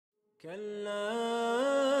كلا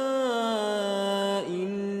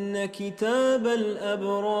إن كتاب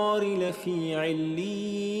الأبرار لفي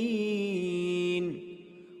عليين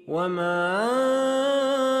وما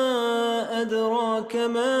أدراك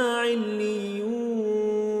ما عليون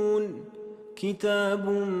كتاب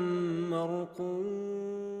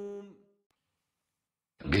مرقوم.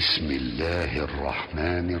 بسم الله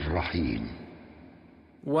الرحمن الرحيم.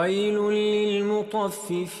 ويل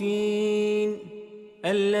للمطففين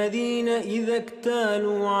الذين إذا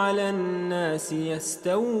اكتالوا على الناس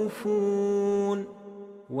يستوفون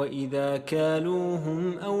وإذا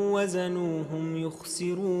كالوهم أو وزنوهم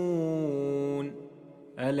يخسرون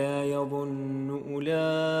ألا يظن أولئك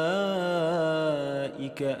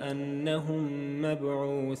أنهم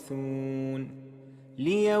مبعوثون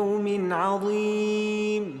ليوم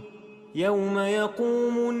عظيم يوم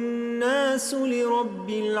يقوم الناس لرب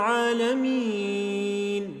العالمين.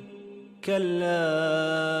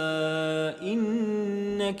 كلا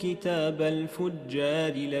إن كتاب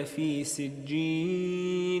الفجار لفي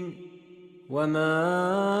سجين وما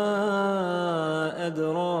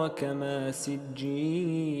أدراك ما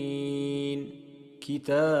سجين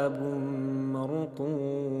كتاب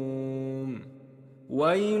مرقوم.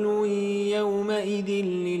 ويل يومئذ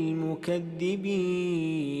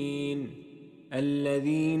للمكذبين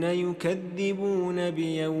الذين يكذبون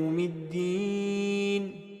بيوم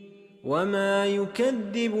الدين وما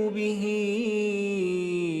يكذب به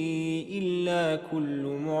إلا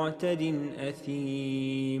كل معتد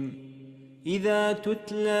أثيم إذا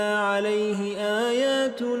تتلى عليه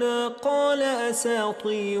آياتنا قال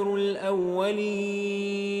أساطير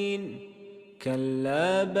الأولين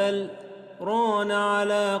كلا بل ران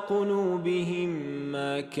على قلوبهم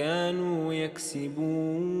ما كانوا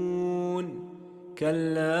يكسبون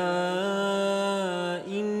كلا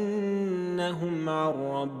إنهم عن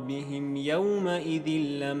ربهم يومئذ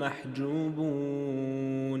لمحجوبون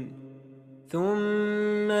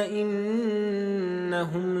ثم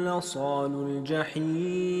إنهم لصالو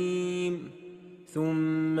الجحيم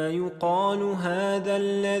ثم يقال هذا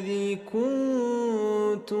الذي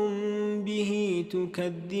كنتم به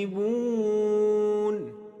تكذبون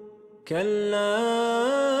كلا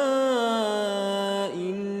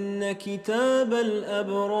إن كتاب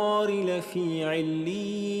الأبرار لفي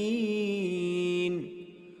عليين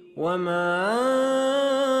وما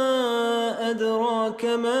أدراك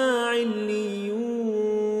ما عليون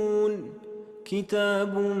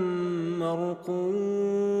كتاب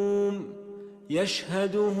مرقوم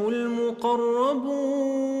يشهده المقربون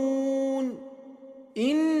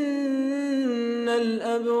إن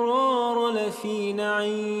الأبرار لفي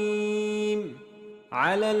نعيم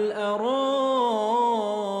على الأرائك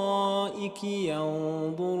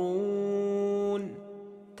ينظرون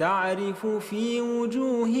تعرف في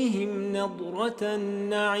وجوههم نضرة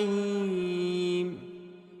النعيم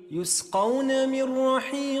يسقون من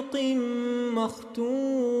رحيق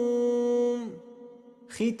مختوم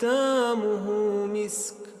ختامه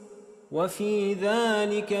مسك وفي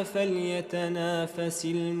ذلك فليتنافس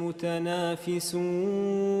المتنافسون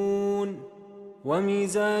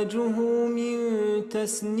ومزاجه من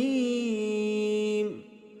تسنيم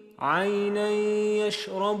عينا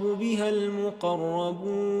يشرب بها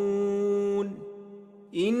المقربون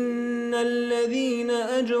إن الذين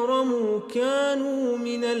أجرموا كانوا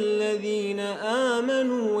من الذين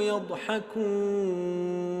آمنوا يضحكون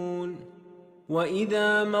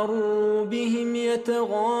وإذا مروا بهم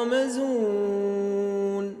يتغامزون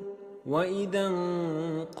وإذا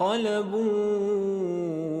انقلبوا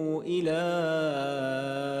إلى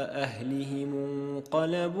أهلهم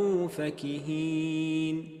انقلبوا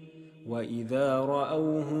فكهين وإذا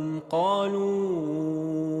رأوهم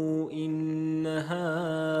قالوا إن هؤلاء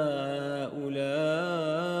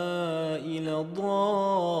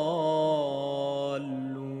لضالون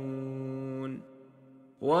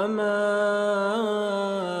وما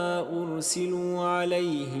أرسلوا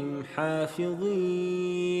عليهم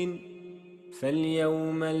حافظين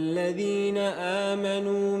فاليوم الذين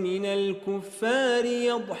آمنوا من الكفار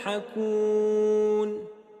يضحكون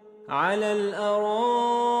على الأرائك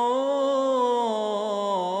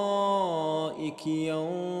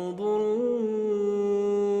ينظرون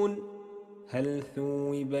هل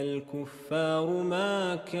ثوب الكفار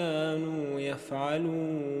ما كانوا يفعلون